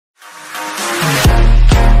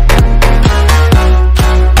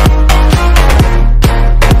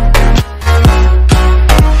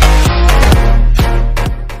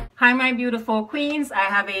beautiful queens, I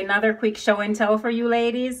have another quick show and tell for you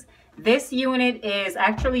ladies. This unit is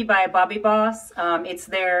actually by Bobbi Boss. It's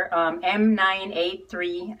their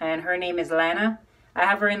M983 and her name is Lanna. I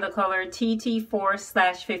have her in the color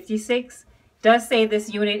TT4/56. Does say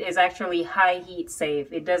this unit is actually high heat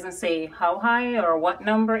safe. It doesn't say how high or what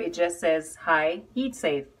number, it just says high heat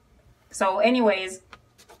safe. So anyways,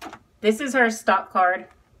 this is her stock card.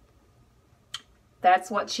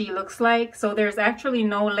 That's what she looks like. So there's actually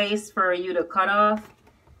no lace for you to cut off.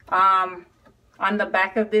 On the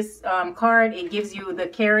back of this card, it gives you the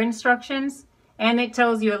care instructions and it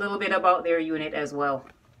tells you a little bit about their unit as well.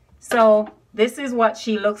 So this is what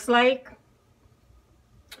she looks like.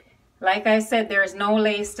 Like I said, there's no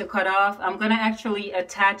lace to cut off. I'm going to actually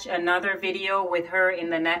attach another video with her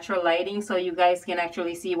in the natural lighting so you guys can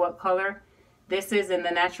actually see what color this is in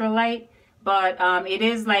the natural light. But it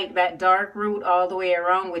is like that dark root all the way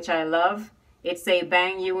around, which I love. It's a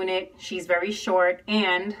bang unit. She's very short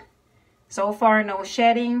and so far no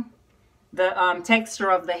shedding. The texture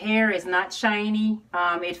of the hair is not shiny.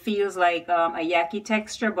 It feels like a yaki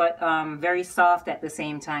texture, but very soft at the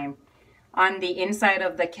same time. On the inside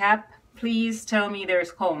of the cap, please tell me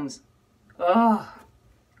there's combs. Oh,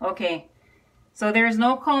 okay. So there's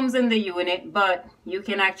no combs in the unit, but you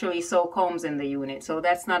can actually sew combs in the unit, so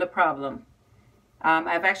that's not a problem.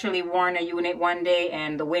 I've actually worn a unit one day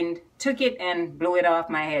and the wind took it and blew it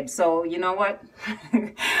off my head. So you know what?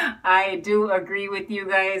 I do agree with you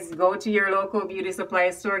guys. Go to your local beauty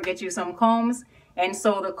supply store, get you some combs and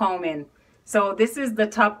sew the comb in. So this is the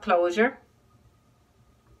top closure.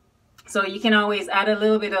 So you can always add a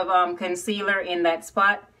little bit of concealer in that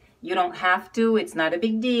spot. You don't have to, it's not a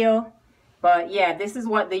big deal. But yeah, this is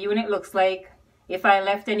what the unit looks like. If I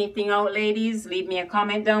left anything out, ladies, leave me a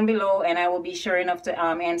comment down below and I will be sure enough to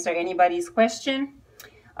answer anybody's question.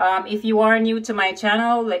 If you are new to my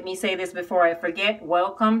channel, let me say this before I forget.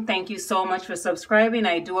 Welcome. Thank you so much for subscribing.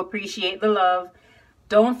 I do appreciate the love.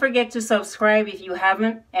 Don't forget to subscribe if you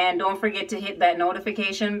haven't. And don't forget to hit that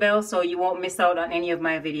notification bell so you won't miss out on any of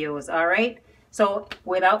my videos. All right. So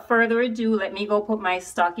without further ado, let me go put my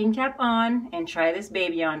stocking cap on and try this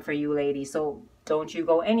baby on for you ladies. So don't you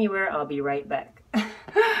go anywhere. I'll be right back.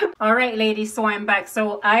 All right, ladies, so I'm back.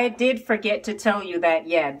 So I did forget to tell you that,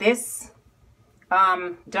 yeah, this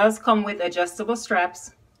does come with adjustable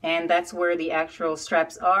straps, and that's where the actual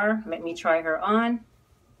straps are. Let me try her on.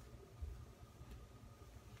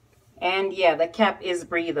 And yeah, the cap is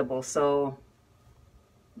breathable, so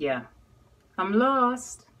yeah. I'm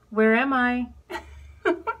lost. Where am I?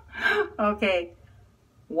 Okay,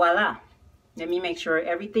 voila. Let me make sure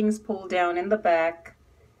everything's pulled down in the back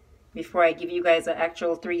before I give you guys an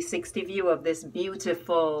actual 360 view of this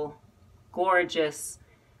beautiful, gorgeous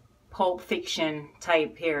Pulp Fiction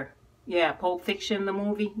type hair. Yeah, Pulp Fiction, the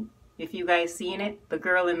movie. If you guys seen it, the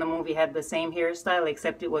girl in the movie had the same hairstyle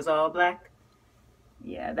except it was all black.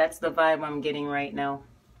 Yeah, that's the vibe I'm getting right now.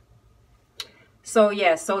 So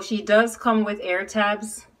yeah, so she does come with air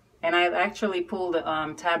tabs, and I've actually pulled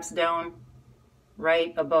the tabs down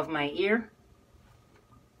right above my ear.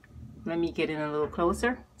 Let me get in a little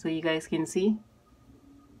closer so you guys can see.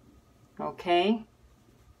 Okay.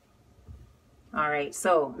 All right,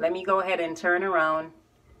 so let me go ahead and turn around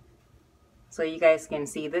so you guys can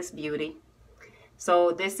see this beauty.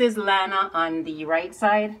 So this is Lanna on the right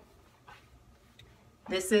side.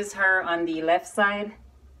 This is her on the left side.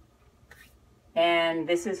 And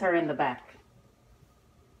this is her in the back.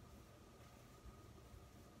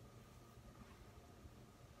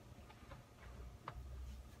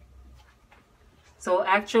 So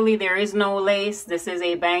actually there is no lace. This is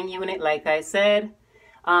a bang unit, like I said.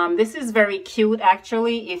 This is very cute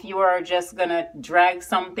actually if you are just gonna drag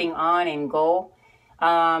something on and go.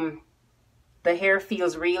 The hair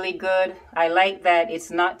feels really good. I like that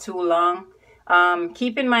it's not too long.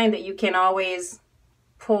 Keep in mind that you can always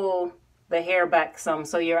pull the hair back some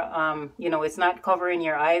so you're you know, it's not covering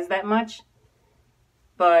your eyes that much.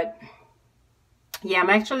 But yeah,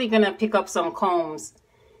 I'm actually gonna pick up some combs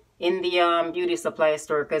in the beauty supply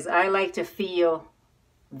store because I like to feel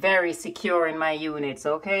very secure in my units.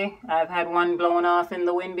 Okay, I've had one blown off in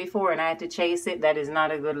the wind before and I had to chase it. That is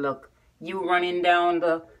not a good look. You running down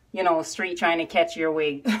the, you know, street trying to catch your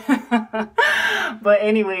wig. But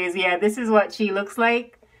anyways, yeah, this is what she looks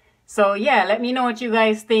like. So yeah, let me know what you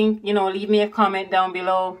guys think. You know, leave me a comment down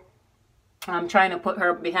below. I'm trying to put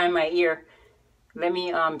her behind my ear. Let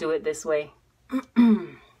me do it this way.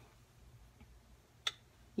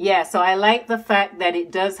 Yeah, so I like the fact that it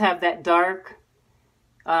does have that dark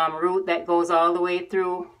root that goes all the way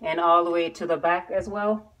through and all the way to the back as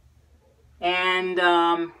well. And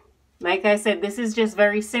Like I said, this is just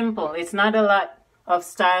very simple. It's not a lot of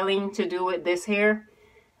styling to do with this hair.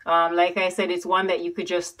 Like I said, it's one that you could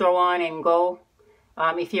just throw on and go.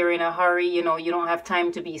 If you're in a hurry, you know, you don't have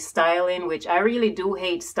time to be styling, which I really do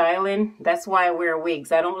hate styling. That's why I wear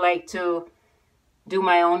wigs. I don't like to do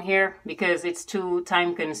my own hair because it's too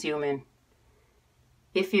time consuming,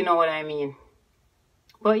 if you know what I mean.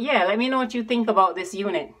 But yeah, let me know what you think about this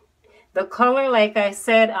unit. The color, like I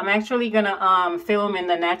said, I'm actually gonna film in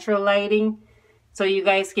the natural lighting so you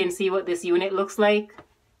guys can see what this unit looks like.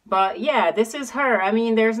 But yeah, this is her. I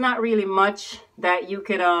mean, there's not really much that you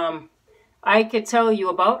could I could tell you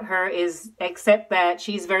about her, is except that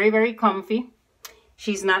she's very, very comfy.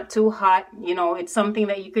 She's not too hot. You know, it's something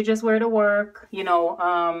that you could just wear to work, you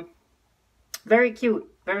know. Very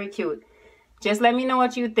cute, very cute. Just let me know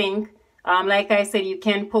what you think. Like I said, you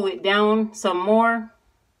can pull it down some more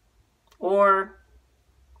or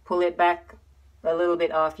pull it back a little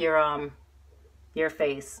bit off your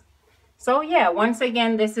face. So yeah, once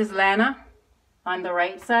again, this is Lanna on the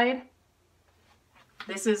right side.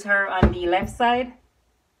 This is her on the left side.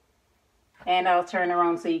 And I'll turn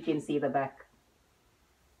around so you can see the back.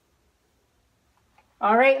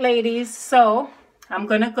 All right, ladies, so I'm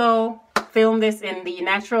gonna go film this in the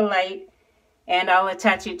natural light and I'll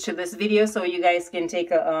attach it to this video so you guys can take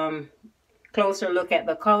a closer look at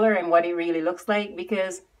the color and what it really looks like,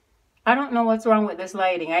 because I don't know what's wrong with this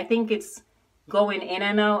lighting. I think it's going in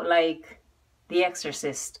and out like The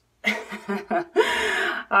Exorcist.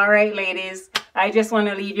 All right, ladies, I just want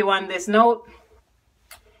to leave you on this note.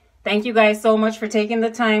 Thank you guys so much for taking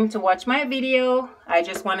the time to watch my video. I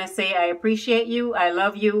just want to say I appreciate you. I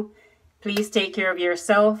love you. Please take care of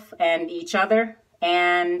yourself and each other.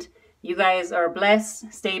 And you guys are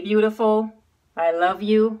blessed. Stay beautiful. I love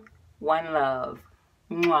you. One love.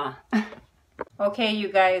 Mwah. Okay, you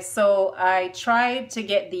guys, so I tried to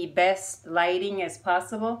get the best lighting as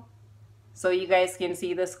possible so you guys can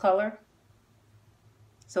see this color.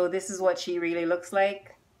 So this is what she really looks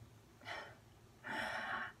like.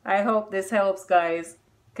 I hope this helps, guys,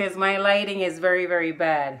 because my lighting is very, very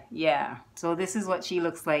bad. Yeah, so this is what she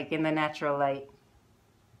looks like in the natural light.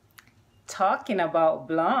 Talking about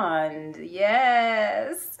blonde,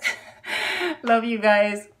 yes. Love you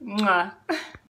guys. Mwah.